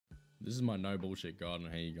This is my no bullshit guide on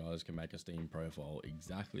how you guys can make a Steam profile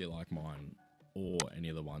exactly like mine or any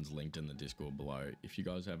of the ones linked in the Discord below. If you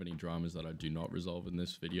guys have any dramas that I do not resolve in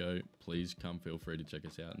this video, please feel free to check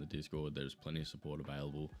us out in the Discord. There's plenty of support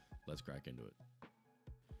available. Let's crack into it.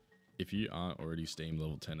 If you aren't already Steam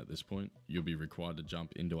level 10 at this point, you'll be required to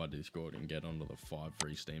jump into our Discord and get onto the 5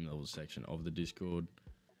 free Steam levels section of the Discord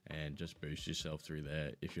and just boost yourself through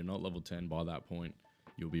there. If you're not level 10 by that point,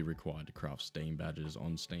 you'll be required to craft Steam badges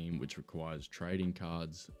on Steam, which requires trading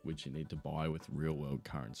cards, which you need to buy with real world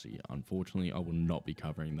currency. Unfortunately, I will not be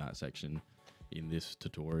covering that section in this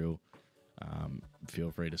tutorial.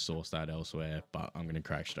 Feel free to source that elsewhere, but I'm going to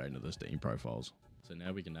crack straight into the Steam profiles. So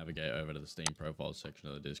now we can navigate over to the Steam profiles section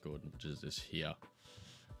of the Discord, which is this here.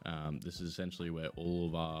 This is essentially where all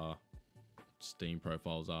of our Steam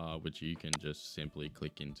profiles are, which you can just simply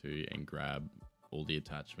click into and grab all the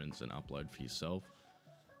attachments and upload for yourself.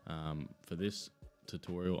 For this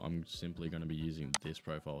tutorial, I'm simply going to be using this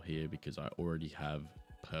profile here because I already have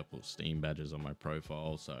purple Steam badges on my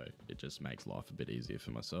profile, so it just makes life a bit easier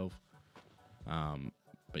for myself.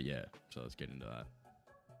 But yeah, so let's get into that.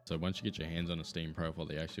 So once you get your hands on a Steam profile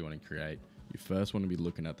that you actually want to create, you first want to be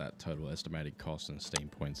looking at that total estimated cost and Steam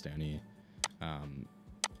points down here.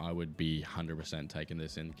 I would be 100% taking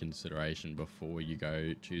this in consideration before you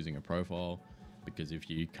go choosing a profile, because if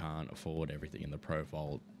you can't afford everything in the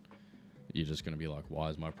profile, you're just going to be like, why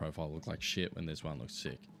does my profile look like shit when this one looks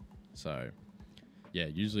sick? So yeah,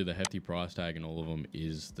 usually the hefty price tag in all of them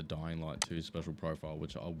is the Dying Light 2 special profile,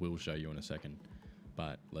 which I will show you in a second.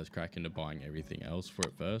 But let's crack into buying everything else for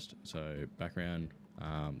it first. So background,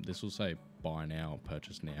 this will say buy now,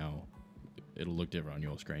 purchase now. It'll look different on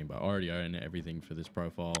your screen, but I already own everything for this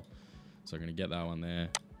profile. So I'm going to get that one there.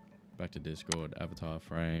 Back to Discord, avatar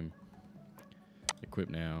frame, equip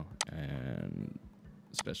now, and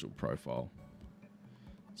special profile.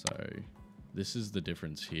 So this is the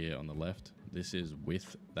difference here on the left. This is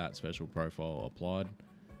with that special profile applied.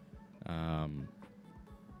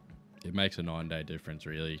 It makes a 9-day difference,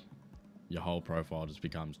 really. Your whole profile just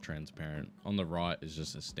becomes transparent. On the right is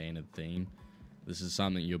just a standard theme. This is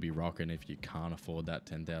something you'll be rocking if you can't afford that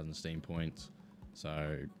 10,000 Steam points.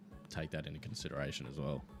 So take that into consideration as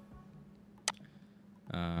well.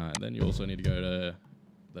 Then you also need to go to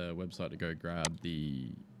the website to go grab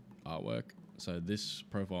the artwork. So this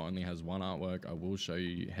profile only has one artwork. I will show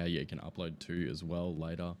you how you can upload 2 as well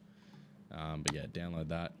later. But yeah, download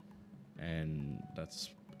that, and that's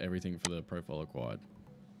everything for the profile acquired.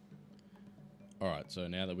 Alright, so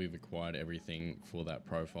now that we've acquired everything for that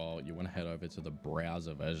profile, you want to head over to the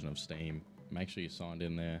browser version of Steam. Make sure you're signed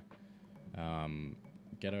in there.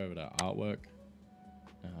 Get over to artwork.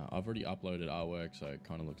 I've already uploaded artwork, so it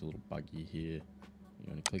kind of looks a little buggy here. You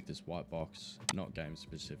want to click this white box, not game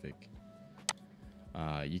specific.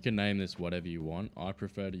 You can name this whatever you want. I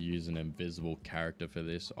prefer to use an invisible character for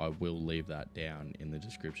this. I will leave that down in the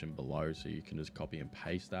description below, so you can just copy and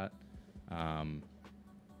paste that.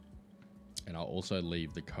 And I'll also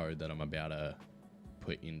leave the code that I'm about to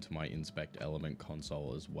put into my inspect element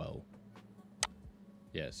console as well.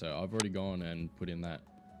 Yeah, so I've already gone and put in that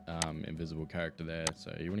invisible character there.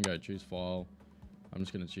 So you want to go choose file. I'm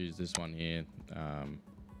just going to choose this one here,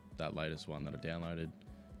 that latest one that I downloaded.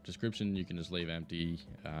 Description, you can just leave empty.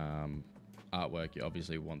 Artwork, you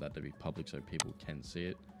obviously want that to be public so people can see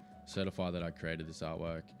it. Certify that I created this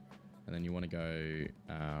artwork. And then you want to go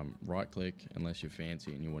right click unless you're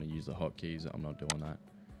fancy and you want to use the hotkeys. I'm not doing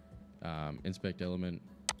that. Inspect element,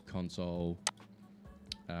 console,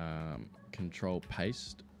 control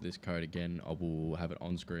paste. This code again, I will have it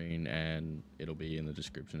on screen and it'll be in the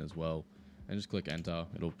description as well. And just click enter.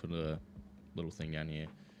 It'll put a little thing down here.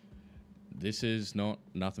 This is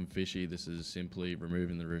nothing fishy. This is simply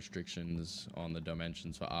removing the restrictions on the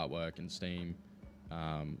dimensions for artwork in Steam.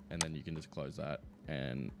 And then you can just close that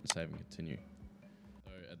and save and continue.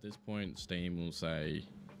 So at this point, Steam will say,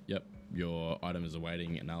 yep, your item is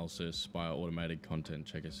awaiting analysis by our automated content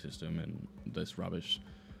checker system, and this rubbish.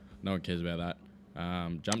 No one cares about that.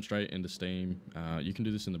 Jump straight into Steam. You can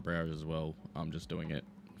do this in the browser as well. I'm just doing it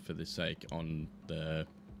for this sake on the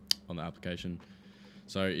application.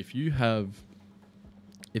 So if you download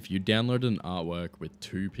an artwork with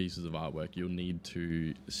 2 pieces of artwork, you'll need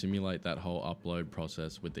to simulate that whole upload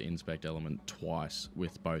process with the inspect element twice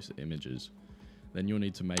with both images. Then you'll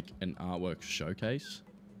need to make an artwork showcase.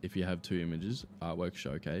 If you have 2 images, artwork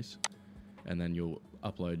showcase, and then you'll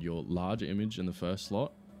upload your large image in the first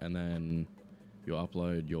slot, and then you'll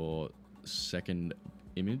upload your second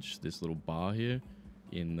image, this little bar here,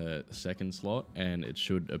 in the second slot, and it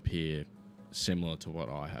should appear similar to what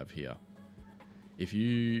I have here. If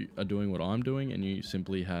you are doing what I'm doing and you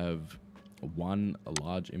simply have a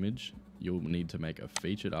large image, you'll need to make a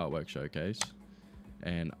featured artwork showcase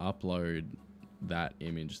and upload that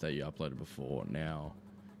image that you uploaded before. Now,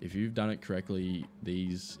 if you've done it correctly,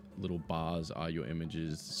 these little bars are your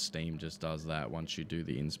images. Steam just does that once you do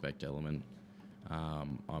the inspect element.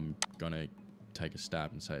 I'm gonna take a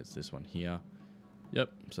stab and say it's this one here. Yep,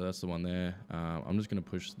 so that's the one there. I'm just gonna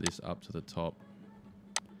push this up to the top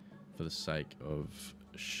for the sake of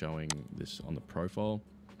showing this on the profile.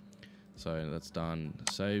 So that's done.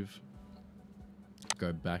 Save,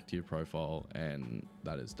 go back to your profile, and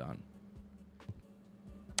that is done.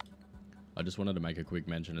 I just wanted to make a quick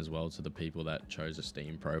mention as well to the people that chose a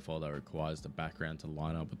Steam profile that requires the background to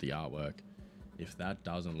line up with the artwork. If that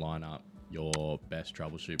doesn't line up, your best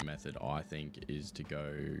troubleshoot method, I think, is to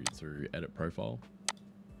go through edit profile,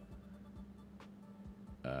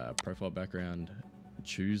 profile background,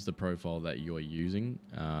 choose the profile that you're using.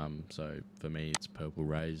 So for me, it's purple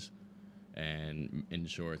rays, and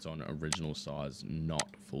ensure it's on original size,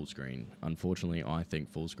 not full screen. Unfortunately, I think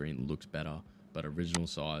full screen looks better, but original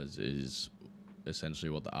size is essentially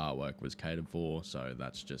what the artwork was catered for, so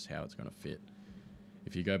that's just how it's going to fit.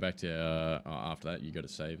 If you go back to, after that, you got to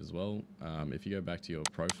save as well. If you go back to your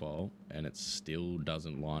profile and it still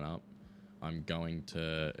doesn't line up, I'm going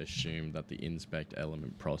to assume that the inspect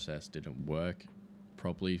element process didn't work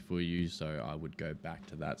properly for you, so I would go back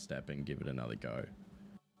to that step and give it another go.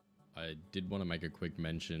 I did want to make a quick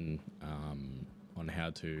mention on how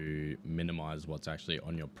to minimize what's actually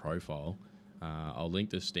on your profile. I'll link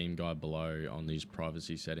the Steam guide below on these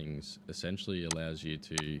privacy settings. Essentially allows you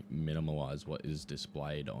to minimize what is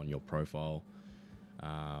displayed on your profile.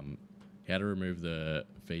 How to remove the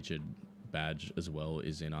featured badge as well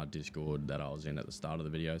is in our Discord that I was in at the start of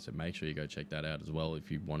the video, so make sure you go check that out as well if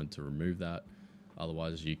you wanted to remove that.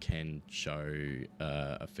 Otherwise, you can show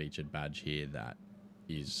a featured badge here that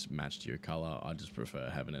is matched to your color. I just prefer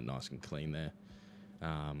having it nice and clean there.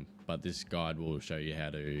 But this guide will show you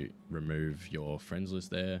how to remove your friends list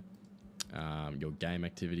there, your game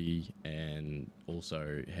activity, and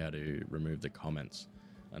also how to remove the comments.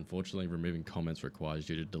 Unfortunately, removing comments requires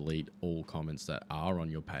you to delete all comments that are on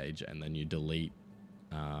your page, and then you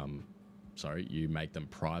you make them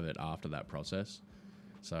private after that process.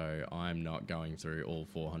 So I'm not going through all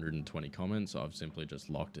 420 comments. I've simply just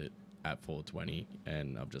locked it at 420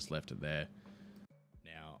 and I've just left it there.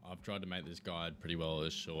 Now, I've tried to make this guide pretty well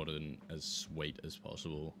as short and as sweet as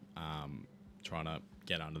possible, trying to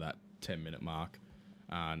get under that 10-minute mark.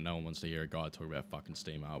 No one wants to hear a guy talk about fucking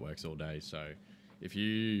Steam artworks all day, so if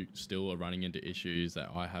you still are running into issues that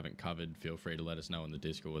I haven't covered, feel free to let us know in the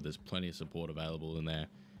Discord. There's plenty of support available in there.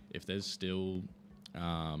 If there's still,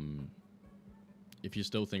 if you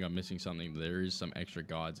still think I'm missing something, there is some extra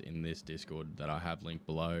guides in this Discord that I have linked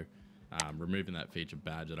below. Removing that featured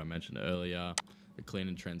badge that I mentioned earlier, the clean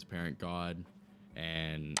and transparent guide,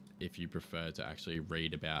 and if you prefer to actually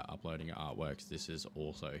read about uploading artworks, this is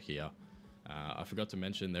also here. I forgot to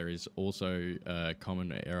mention there is also a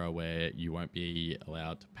common error where you won't be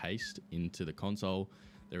allowed to paste into the console.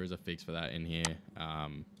 There is a fix for that in here.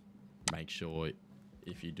 Make sure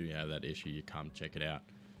if you do have that issue, you come check it out.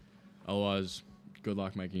 Otherwise, good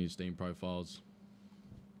luck making your Steam profiles.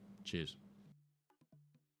 Cheers.